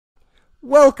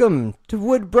Welcome to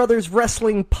Wood Brothers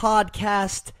Wrestling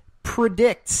Podcast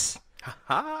Predicts.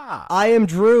 Ha! I am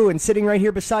Drew, and sitting right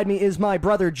here beside me is my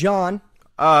brother John.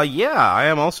 Yeah, I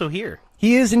am also here.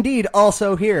 He is indeed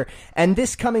also here. And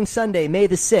this coming Sunday, May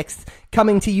the 6th,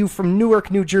 coming to you from Newark,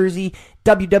 New Jersey,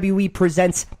 WWE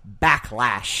presents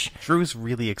Backlash. Drew's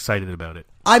really excited about it.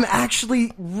 I'm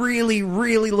actually really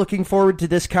looking forward to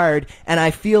this card, and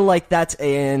I feel like that's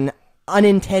an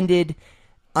unintended,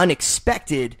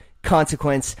 unexpected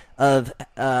consequence of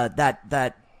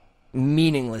that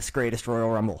meaningless Greatest Royal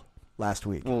Rumble last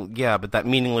week. Well, yeah, but that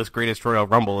meaningless Greatest Royal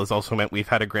Rumble has also meant we've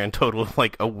had a grand total of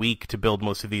like a week to build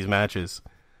most of these matches.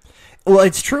 Well,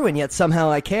 it's true, and yet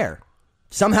somehow I care.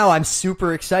 Somehow I'm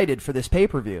super excited for this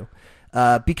pay-per-view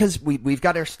because we've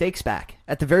got our stakes back.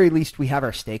 At the very least, we have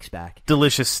our stakes back.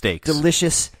 Delicious steaks.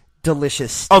 Delicious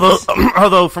steaks.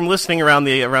 Although from listening around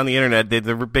the internet,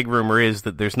 the big rumor is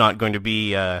that there's not going to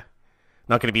be a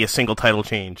single title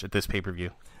change at this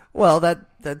pay-per-view. Well,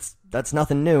 that's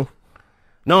nothing new.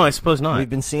 No, I suppose not. We've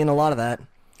been seeing a lot of that.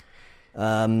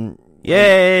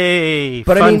 Yay!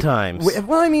 But Fun times.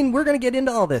 We're going to get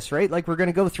into all this, right? Like, we're going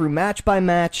to go through match by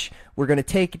match. We're going to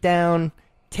take it down,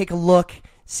 take a look,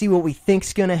 see what we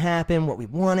think's going to happen, what we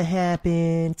want to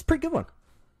happen. It's a pretty good one.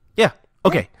 Yeah.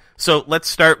 Okay. So let's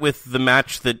start with the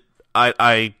match that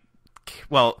I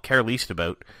care least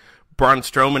about. Braun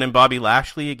Strowman and Bobby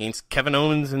Lashley against Kevin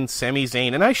Owens and Sami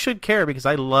Zayn. And I should care because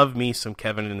I love me some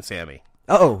Kevin and Sami.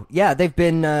 Oh, yeah, they've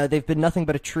been nothing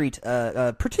but a treat,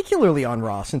 particularly on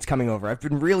Raw since coming over. I've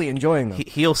been really enjoying them.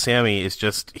 Heel Sammy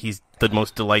is he's the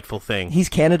most delightful thing. He's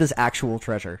Canada's actual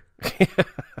treasure.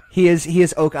 He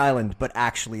is Oak Island, but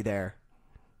actually there.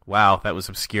 Wow, that was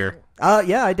obscure.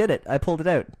 Yeah, I did it. I pulled it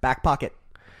out. Back pocket.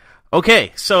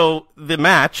 Okay, so the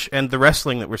match and the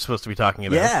wrestling that we're supposed to be talking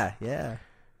about. Yeah.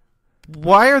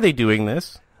 Why are they doing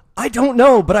this? I don't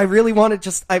know, but I really want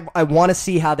to I want to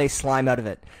see how they slime out of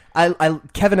it.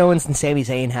 Kevin Owens and Sami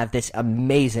Zayn have this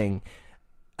amazing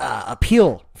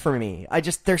appeal for me.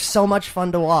 They're so much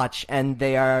fun to watch, and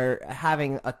they are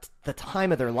having the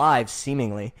time of their lives,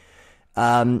 seemingly.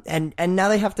 And now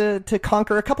they have to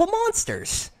conquer a couple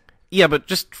monsters. Yeah, but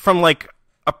just from like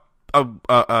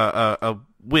a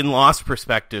win-loss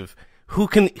perspective, who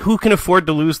can afford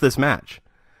to lose this match?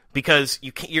 Because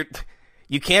you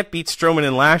can't beat Strowman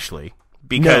and Lashley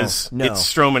because no. it's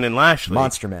Strowman and Lashley.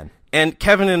 Monster Men. And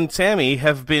Kevin and Sami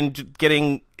have been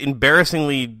getting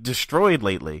embarrassingly destroyed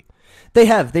lately. They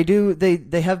have.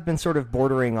 They have been sort of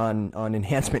bordering on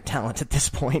enhancement talent at this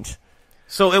point.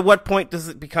 So at what point does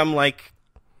it become like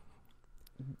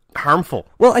harmful?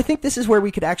 Well, I think this is where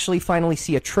we could actually finally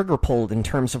see a trigger pulled in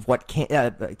terms of what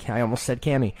I almost said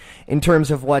Cammy. In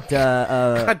terms of what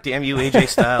God damn you, AJ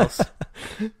Styles.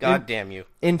 God damn you.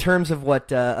 In terms of what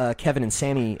Kevin and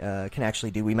Sami can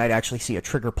actually do, we might actually see a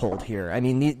trigger pulled here. I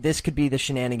mean, this could be the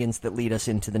shenanigans that lead us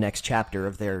into the next chapter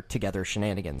of their together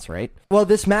shenanigans, right? Well,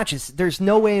 there's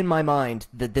no way in my mind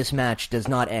that this match does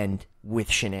not end with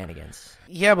shenanigans.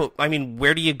 Yeah, but I mean,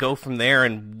 where do you go from there,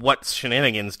 and what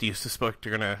shenanigans do you suspect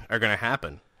are gonna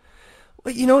happen?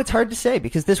 Well, it's hard to say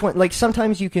because this one, like,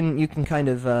 sometimes you can kind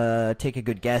of take a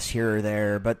good guess here or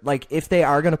there, but like if they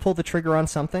are gonna pull the trigger on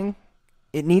something,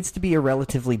 it needs to be a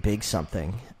relatively big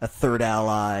something. A third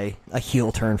ally, a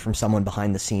heel turn from someone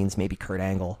behind the scenes, maybe Kurt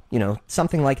Angle,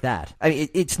 something like that. I mean,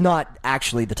 it's not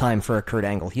actually the time for a Kurt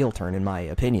Angle heel turn, in my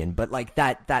opinion, but like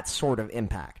that sort of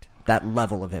impact, that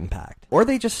level of impact. Or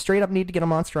they just straight up need to get a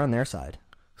monster on their side.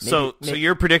 So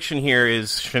your prediction here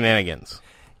is shenanigans.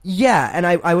 Yeah, and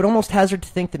I would almost hazard to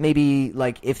think that maybe,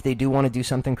 like, if they do want to do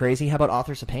something crazy, how about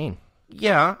Authors of Pain?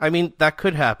 Yeah, I mean, that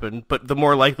could happen, but the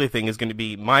more likely thing is going to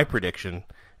be my prediction,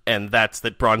 and that's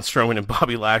that Braun Strowman and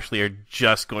Bobby Lashley are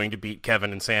just going to beat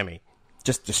Kevin and Sami.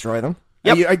 Just destroy them?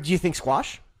 Yep. Do you think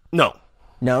squash? No.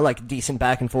 No, like decent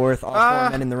back and forth, all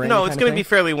four men in the ring? No, it's going to be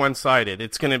fairly one-sided.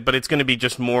 But it's going to be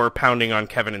just more pounding on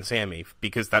Kevin and Sami,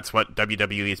 because that's what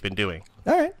WWE has been doing.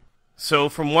 All right. So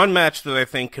from one match that I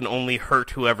think can only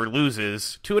hurt whoever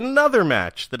loses to another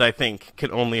match that I think can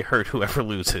only hurt whoever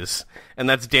loses. And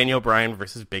that's Daniel Bryan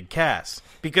versus Big Cass.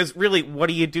 Because really, what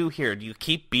do you do here? Do you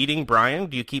keep beating Bryan?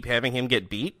 Do you keep having him get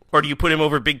beat? Or do you put him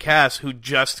over Big Cass, who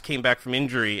just came back from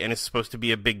injury and is supposed to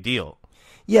be a big deal?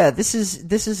 Yeah, this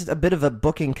is a bit of a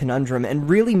booking conundrum and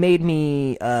really made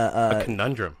me... a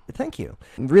conundrum. Thank you.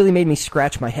 Really made me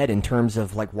scratch my head in terms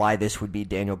of like why this would be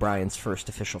Daniel Bryan's first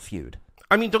official feud.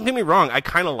 I mean, don't get me wrong, I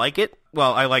kind of like it.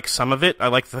 Well, I like some of it. I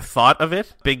like the thought of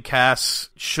it. Big Cass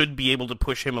should be able to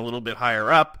push him a little bit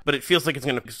higher up, but it feels like it's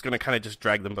gonna kind of just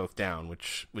drag them both down,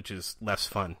 which is less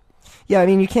fun. Yeah, I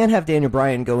mean, you can't have Daniel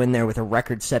Bryan go in there with a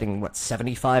record-setting,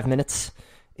 75 minutes?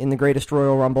 in the Greatest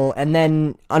Royal Rumble, and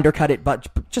then undercut it, but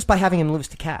just by having him lose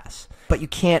to Cass. But you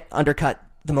can't undercut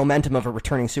the momentum of a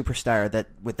returning superstar that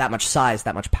with that much size,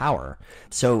 that much power.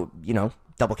 So,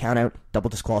 double count out, double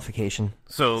disqualification.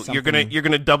 So you're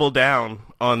gonna double down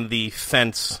on the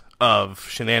fence of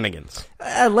shenanigans.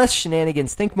 Less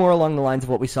shenanigans. Think more along the lines of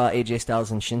what we saw AJ Styles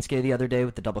and Shinsuke the other day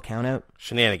with the double count out.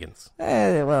 Shenanigans.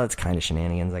 Well, it's kind of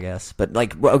shenanigans, I guess. But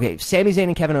okay, Sami Zayn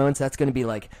and Kevin Owens, that's going to be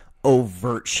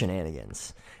overt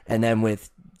shenanigans. And then with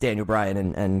Daniel Bryan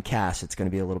and Cass, it's going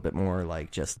to be a little bit more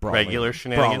just regular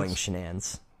shenanigans. Brawling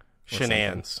shenanigans.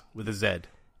 Shenanigans with a Z.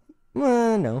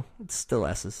 Well, no, it's still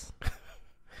S's.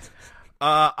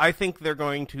 I think they're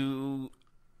going to...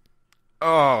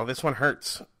 Oh, this one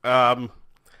hurts. I'm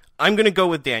going to go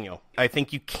with Daniel. I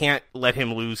think you can't let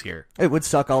him lose here. It would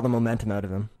suck all the momentum out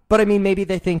of him. But, I mean, maybe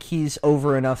they think he's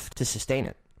over enough to sustain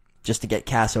it, just to get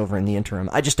Cass over in the interim.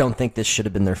 I just don't think this should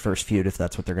have been their first feud if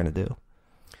that's what they're going to do.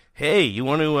 Hey, you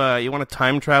want to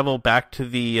time travel back to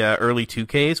the early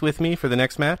 2Ks with me for the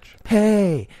next match?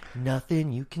 Hey,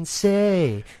 nothing you can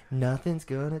say. Nothing's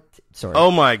gonna... Sorry.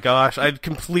 Oh my gosh, I'd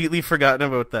completely forgotten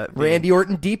about that. Randy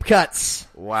Orton deep cuts.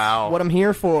 Wow. What I'm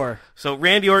here for. So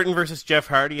Randy Orton versus Jeff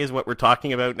Hardy is what we're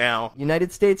talking about now.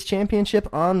 United States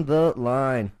Championship on the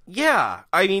line. Yeah,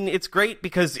 I mean, it's great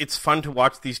because it's fun to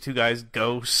watch these two guys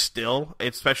go still,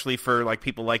 especially for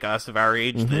people like us of our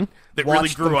age that really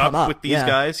grew up with these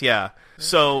guys. Yeah.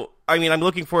 So, I mean, I'm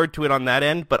looking forward to it on that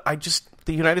end, but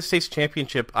the United States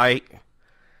Championship, I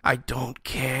don't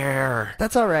care.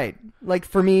 That's all right.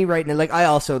 For me right now, I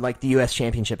also, the U.S.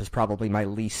 Championship is probably my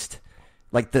least,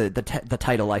 the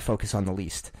title I focus on the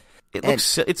least.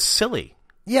 It's silly.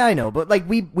 Yeah, I know, but,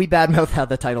 we badmouth how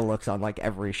the title looks on,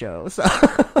 every show, so...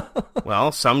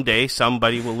 Well, someday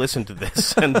somebody will listen to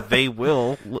this, and they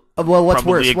will what's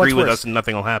probably worse? agree with us and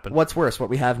nothing will happen. What's worse, what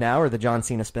we have now or the John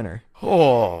Cena spinner?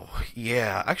 Oh,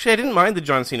 yeah. Actually, I didn't mind the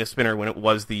John Cena spinner when it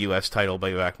was the U.S. title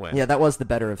by back when. Yeah, that was the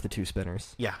better of the two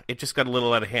spinners. Yeah, it just got a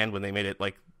little out of hand when they made it,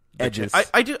 edges.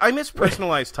 I miss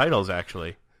personalized titles,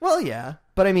 actually. Well, yeah.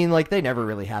 But, I mean, they never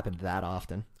really happened that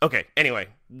often. Okay, anyway.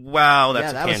 Wow,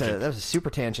 that's a tangent. That was a super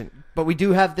tangent. But we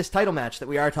do have this title match that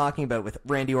we are talking about with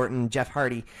Randy Orton and Jeff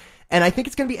Hardy. And I think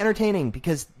it's going to be entertaining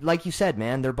because, like you said,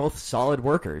 man, they're both solid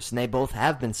workers. And they both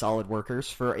have been solid workers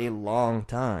for a long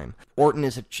time. Orton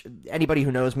is anybody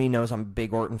who knows me knows I'm a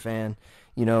big Orton fan.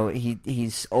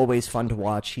 He's always fun to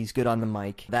watch. He's good on the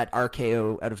mic. That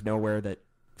RKO out of nowhere that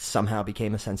somehow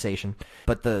became a sensation.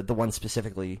 But the one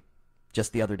specifically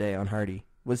just the other day on Hardy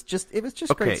was just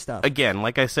great stuff. Again,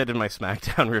 like I said in my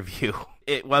SmackDown review,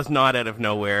 it was not out of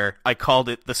nowhere. I called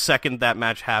it the second that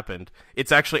match happened.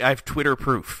 It's actually, I have Twitter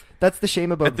proof. That's the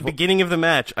shame about... At the beginning of the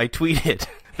match, I tweeted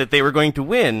that they were going to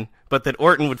win, but that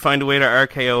Orton would find a way to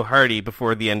RKO Hardy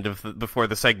before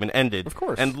the segment ended. Of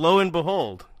course. And lo and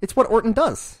behold... It's what Orton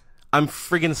does. I'm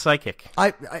friggin' psychic.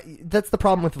 That's the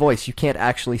problem with voice. You can't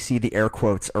actually see the air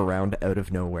quotes around out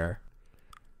of nowhere.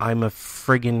 I'm a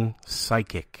friggin'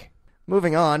 psychic.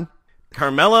 Moving on.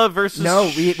 Carmella versus...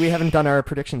 No, we haven't done our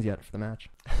predictions yet for the match.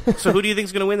 So who do you think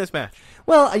is going to win this match?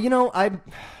 Well,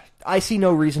 I see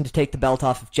no reason to take the belt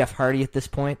off of Jeff Hardy at this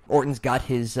point. Orton's got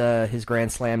his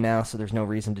Grand Slam now, so there's no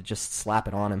reason to just slap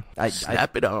it on him.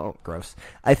 Slap it on. Gross.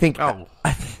 I think... Oh.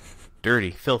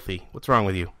 Dirty. Filthy. What's wrong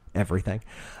with you? Everything.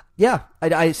 Yeah,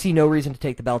 I see no reason to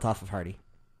take the belt off of Hardy.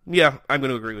 Yeah, I'm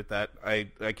going to agree with that. I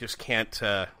just can't...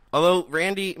 Although,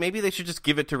 Randy, maybe they should just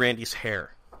give it to Randy's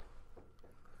hair.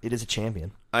 It is a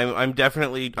champion. I'm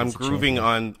grooving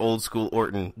on old school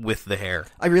Orton with the hair.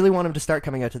 I really want him to start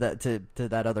coming out to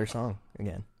that other song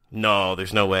again. No,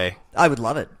 there's no way. I would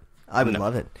love it. I would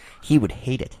love it. He would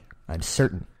hate it. I'm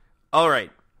certain. All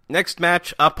right. Next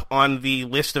match up on the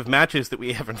list of matches that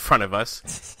we have in front of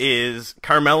us is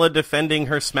Carmella defending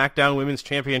her SmackDown Women's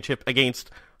Championship against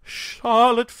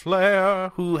Charlotte Flair,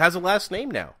 who has a last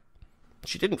name now.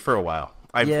 She didn't for a while.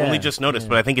 I've only just noticed,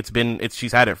 but I think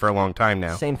she's had it for a long time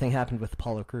now. Same thing happened with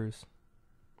Apollo Crews.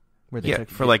 Where they took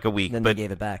for like a week. Then they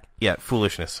gave it back. Yeah,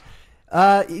 foolishness.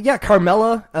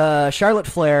 Carmella, Charlotte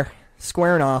Flair,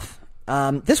 squaring off.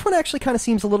 This one actually kind of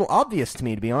seems a little obvious to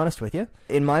me, to be honest with you.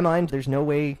 In my mind, there's no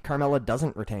way Carmella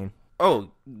doesn't retain.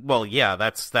 Oh, well, yeah,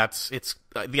 it's the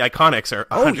Iconics are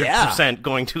 100%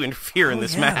 going to interfere in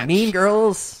this match. Mean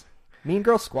Girl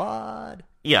Squad.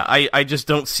 Yeah, I just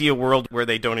don't see a world where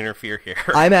they don't interfere here.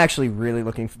 I'm actually really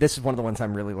this is one of the ones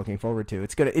I'm really looking forward to.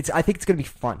 I think it's gonna be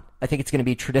fun. I think it's gonna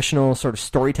be traditional sort of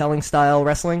storytelling style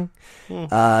wrestling. You're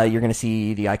gonna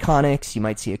see the Iconics. You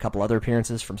might see a couple other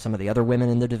appearances from some of the other women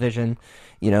in the division.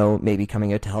 Maybe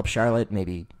coming out to help Charlotte,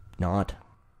 maybe not.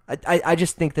 I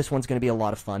just think this one's gonna be a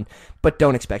lot of fun, but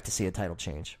don't expect to see a title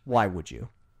change. Why would you?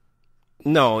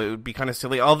 No, it would be kind of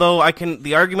silly. Although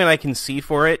the argument I can see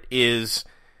for it is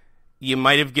you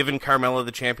might have given Carmella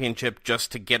the championship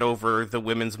just to get over the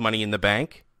women's Money in the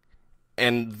Bank,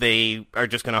 and they are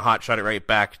just going to hotshot it right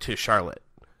back to Charlotte.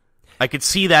 I could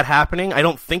see that happening. I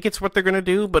don't think it's what they're going to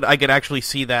do, but I could actually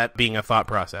see that being a thought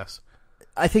process.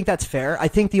 I think that's fair. I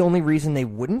think the only reason they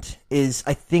wouldn't is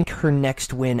I think her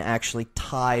next win actually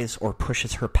ties or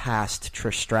pushes her past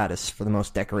Trish Stratus for the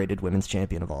most decorated women's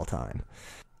champion of all time.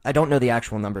 I don't know the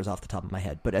actual numbers off the top of my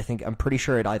head, but I'm pretty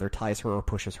sure it either ties her or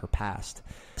pushes her past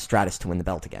Stratus to win the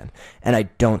belt again. And I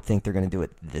don't think they're going to do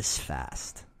it this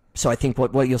fast. So I think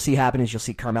what you'll see happen is you'll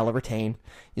see Carmella retain.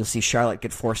 You'll see Charlotte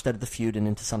get forced out of the feud and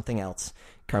into something else.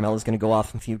 Carmella's going to go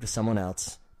off and feud with someone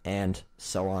else, and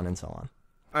so on and so on.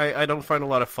 I don't find a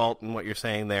lot of fault in what you're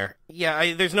saying there.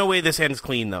 Yeah, there's no way this ends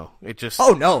clean, though. It just...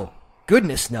 Oh, no.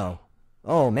 Goodness, no.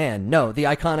 Oh, man, no. The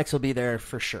Iconics will be there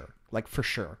for sure. Like, for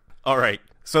sure. All right.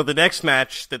 So the next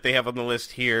match that they have on the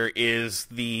list here is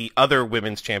the other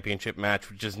women's championship match,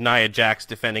 which is Nia Jax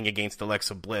defending against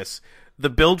Alexa Bliss. The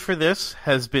build for this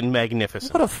has been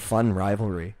magnificent. What a fun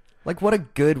rivalry. Like, what a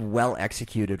good,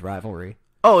 well-executed rivalry.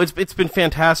 Oh, it's been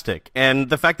fantastic.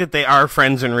 And the fact that they are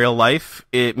friends in real life,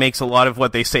 it makes a lot of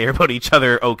what they say about each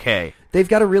other okay. They've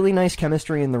got a really nice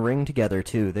chemistry in the ring together,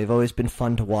 too. They've always been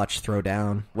fun to watch throw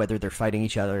down, whether they're fighting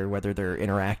each other, whether they're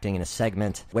interacting in a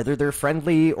segment, whether they're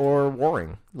friendly or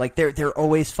warring. Like, they're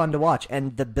always fun to watch,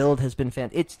 and the build has been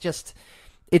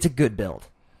it's a good build.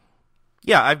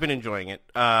 Yeah, I've been enjoying it.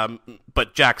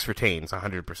 But Jax retains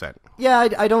 100%. Yeah,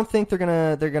 I don't think they're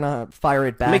gonna fire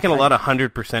it back. I'm making a lot of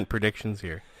 100% predictions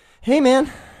here. Hey,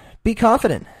 man, be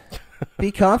confident.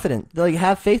 Be confident. Like,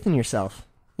 have faith in yourself.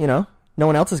 You know, no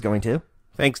one else is going to.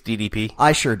 Thanks, DDP.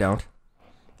 I sure don't.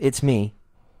 It's me.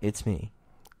 It's me.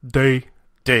 Day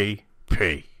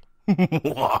pay.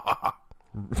 That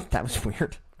was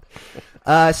weird.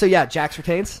 So yeah, Jax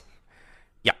retains.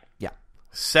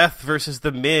 Seth versus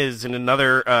The Miz in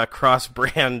another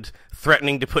cross-brand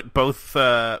threatening to put both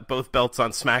belts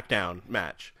on SmackDown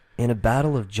match. In a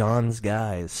battle of John's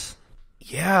guys.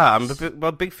 Yeah, I'm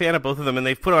a big fan of both of them, and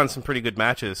they've put on some pretty good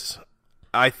matches.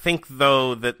 I think,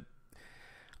 though, that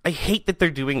I hate that they're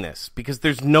doing this, because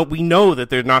we know that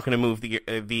they're not going to move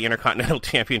the Intercontinental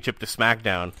Championship to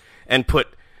SmackDown and put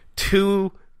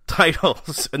two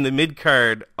titles in the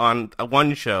mid-card on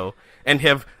one show and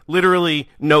have literally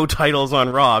no titles on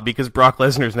Raw because Brock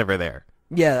Lesnar's never there.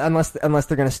 Yeah, unless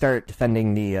they're going to start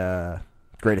defending the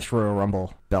Greatest Royal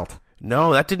Rumble belt.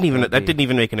 No, that didn't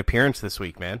even make an appearance this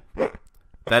week, man.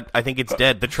 I think it's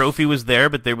dead. The trophy was there,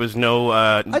 but there was no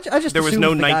there was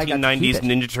no 1990s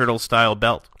Ninja Turtle style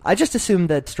belt. I just assumed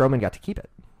that Strowman got to keep it.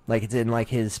 Like, it's in like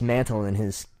his mantle in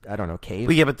his, I don't know, cave.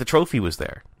 Well, yeah, but the trophy was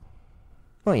there.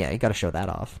 Well, yeah, you got to show that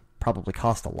off. Probably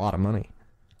cost a lot of money.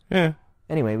 Yeah.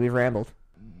 Anyway, we've rambled.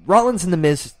 Rollins and The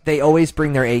Miz, they always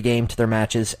bring their A-game to their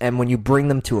matches, and when you bring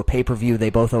them to a pay-per-view,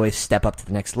 they both always step up to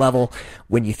the next level.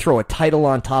 When you throw a title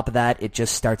on top of that, it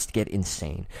just starts to get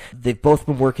insane. They've both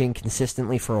been working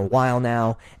consistently for a while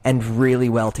now, and really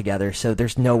well together, so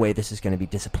there's no way this is going to be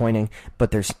disappointing,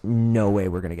 but there's no way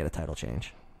we're going to get a title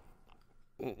change.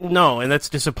 No, and that's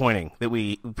disappointing that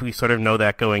we sort of know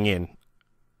that going in.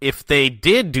 If they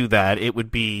did do that, it'd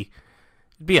be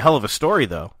a hell of a story,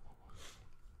 though.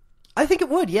 I think it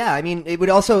would, yeah. I mean, it would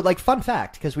also, like, fun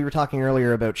fact, because we were talking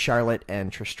earlier about Charlotte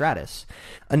and Trish Stratus.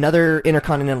 Another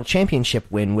Intercontinental Championship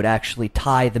win would actually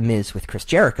tie The Miz with Chris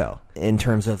Jericho in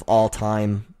terms of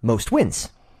all-time most wins.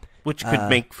 Which could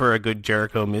make for a good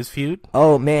Jericho-Miz feud.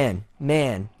 Oh, man.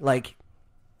 Like,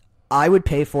 I would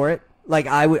pay for it. Like,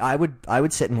 I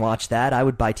would sit and watch that. I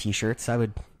would buy T-shirts.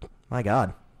 My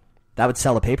God. That would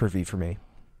sell a pay-per-view for me.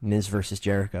 Miz versus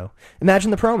Jericho. Imagine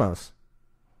the promos.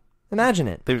 Imagine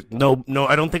it. There's no.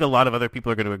 I don't think a lot of other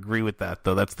people are going to agree with that,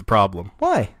 though. That's the problem.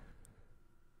 Why?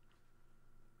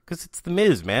 Because it's The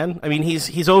Miz, man. I mean,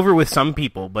 he's over with some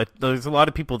people, but there's a lot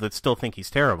of people that still think he's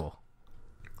terrible.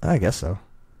 I guess so.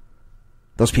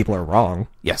 Those people are wrong.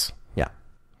 Yes. Yeah.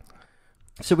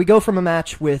 So we go from a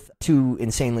match with two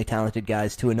insanely talented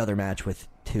guys to another match with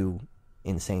two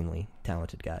insanely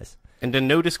talented guys. And a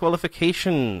no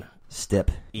disqualification.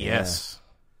 Stip. Yes.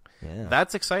 Yeah.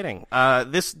 That's exciting.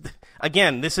 This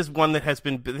is one that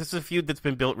this is a feud that's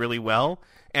been built really well,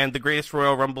 and the Greatest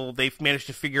Royal Rumble, they've managed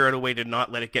to figure out a way to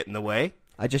not let it get in the way.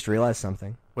 I just realized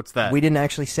something. What's that? We didn't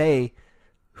actually say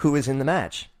who was in the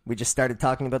match. We just started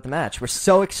talking about the match. We're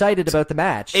so excited about the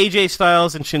match. AJ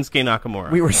Styles and Shinsuke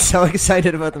Nakamura. We were so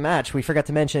excited about the match. We forgot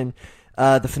to mention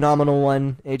the phenomenal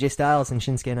one, AJ Styles and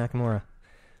Shinsuke Nakamura.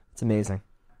 It's amazing.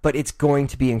 But it's going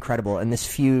to be incredible. And this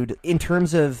feud, in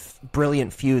terms of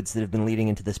brilliant feuds that have been leading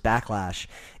into this Backlash,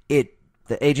 it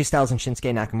The AJ Styles and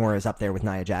Shinsuke Nakamura is up there with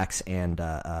Nia Jax and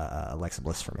Alexa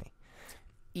Bliss for me.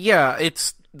 Yeah,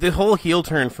 it's the whole heel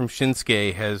turn from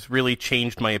Shinsuke has really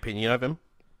changed my opinion of him.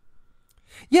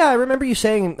 Yeah, I remember you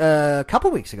saying a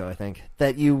couple weeks ago, I think,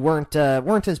 that you weren't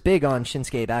as big on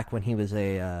Shinsuke back when he was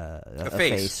a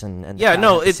face. And yeah,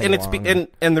 no,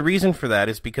 and the reason for that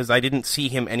is because I didn't see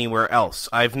him anywhere else.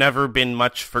 I've never been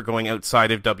much for going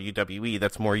outside of WWE.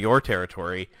 That's more your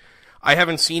territory. I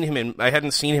hadn't seen him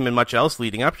in much else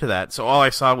leading up to that. So all I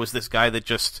saw was this guy that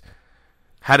just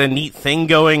had a neat thing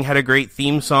going, had a great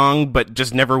theme song, but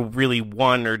just never really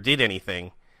won or did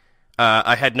anything.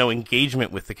 I had no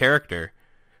engagement with the character.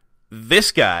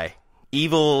 This guy,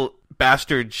 evil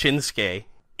bastard Shinsuke,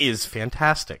 is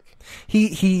fantastic.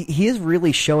 He is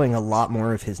really showing a lot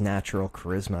more of his natural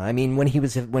charisma. I mean, when he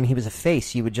was a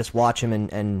face, you would just watch him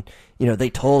and they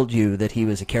told you that he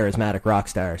was a charismatic rock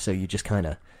star, so you just kind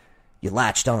of you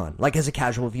latched on. Like as a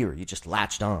casual viewer, you just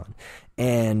latched on.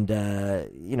 And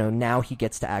now he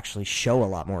gets to actually show a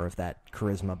lot more of that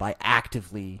charisma by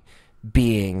actively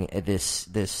being this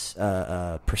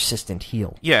persistent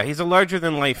heel. Yeah, he's a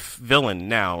larger-than-life villain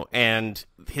now, and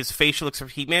his facial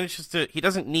expression, he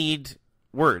doesn't need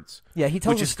words. Yeah, he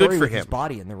tells a story with his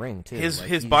body in the ring, too.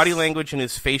 His body language and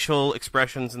his facial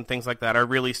expressions and things like that are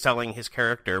really selling his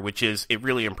character, which is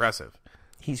really impressive.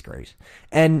 He's great.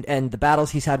 And the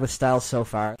battles he's had with Styles so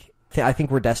far, I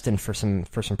think we're destined for some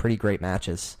pretty great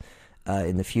matches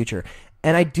in the future.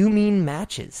 And I do mean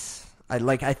matches.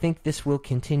 I think this will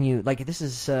continue. Like, this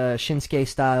is Shinsuke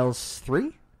Styles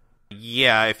 3?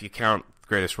 Yeah, if you count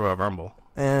Greatest Royal Rumble.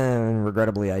 And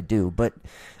regrettably, I do. But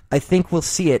I think we'll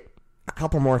see it a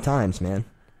couple more times, man.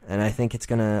 And I think it's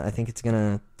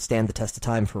gonna stand the test of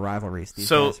time for rivalries.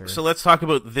 So let's talk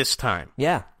about this time.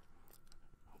 Yeah.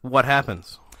 What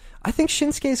happens? I think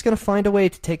Shinsuke is going to find a way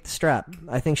to take the strap.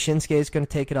 I think Shinsuke is going to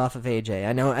take it off of AJ.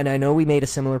 I know we made a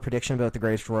similar prediction about the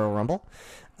Greatest Royal Rumble.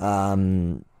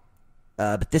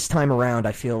 But this time around,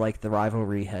 I feel like the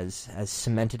rivalry has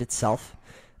cemented itself.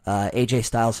 AJ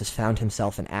Styles has found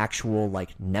himself an actual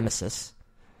nemesis,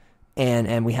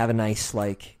 and we have a nice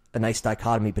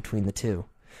dichotomy between the two.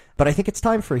 But I think it's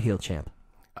time for a heel champ.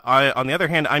 On the other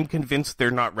hand, I'm convinced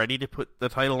they're not ready to put the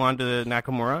title onto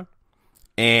Nakamura,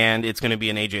 and it's going to be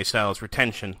an AJ Styles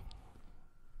retention.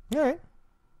 All right.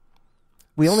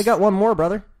 We only got one more,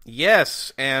 brother.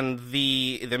 Yes, and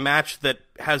the match that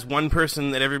has one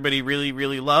person that everybody really,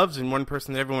 really loves and one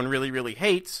person that everyone really, really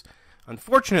hates,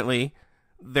 unfortunately,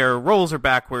 their roles are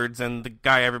backwards, and the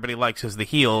guy everybody likes is the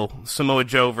heel, Samoa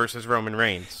Joe versus Roman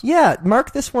Reigns. Yeah,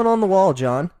 mark this one on the wall,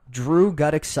 John. Drew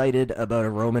got excited about a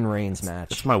Roman Reigns match.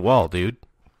 That's my wall, dude.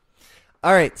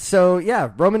 All right, so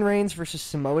yeah, Roman Reigns versus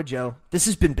Samoa Joe. This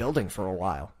has been building for a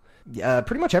while.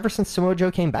 Pretty much ever since Samoa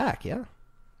Joe came back, yeah.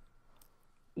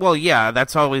 Well, yeah,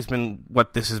 that's always been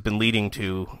what this has been leading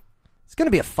to. It's going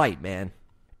to be a fight, man.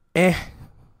 That's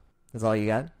all you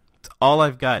got? It's all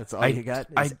I've got. That's all you got?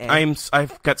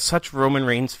 I've got such Roman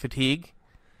Reigns fatigue.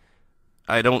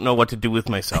 I don't know what to do with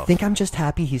myself. I think I'm just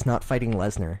happy he's not fighting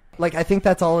Lesnar. I think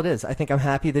that's all it is. I think I'm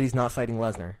happy that he's not fighting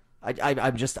Lesnar.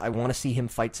 I want to see him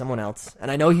fight someone else. And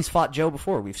I know he's fought Joe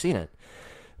before. We've seen it.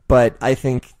 But I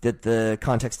think that the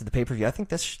context of the pay-per-view, I think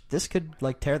this could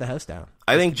tear the house down.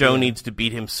 I think Joe needs to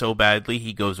beat him so badly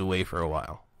he goes away for a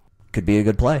while. Could be a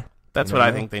good play. That's what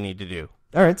I think they need to do.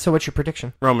 All right, so what's your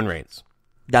prediction? Roman Reigns.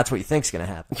 That's what you think's going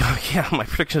to happen. Yeah, my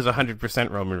prediction is 100%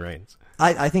 Roman Reigns.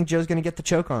 I think Joe's going to get the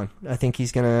choke on. I think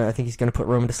he's going to put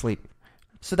Roman to sleep.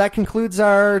 So that concludes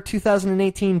our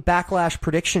 2018 Backlash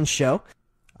prediction show.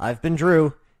 I've been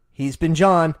Drew. He's been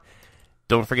John.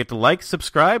 Don't forget to like,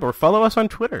 subscribe, or follow us on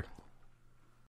Twitter.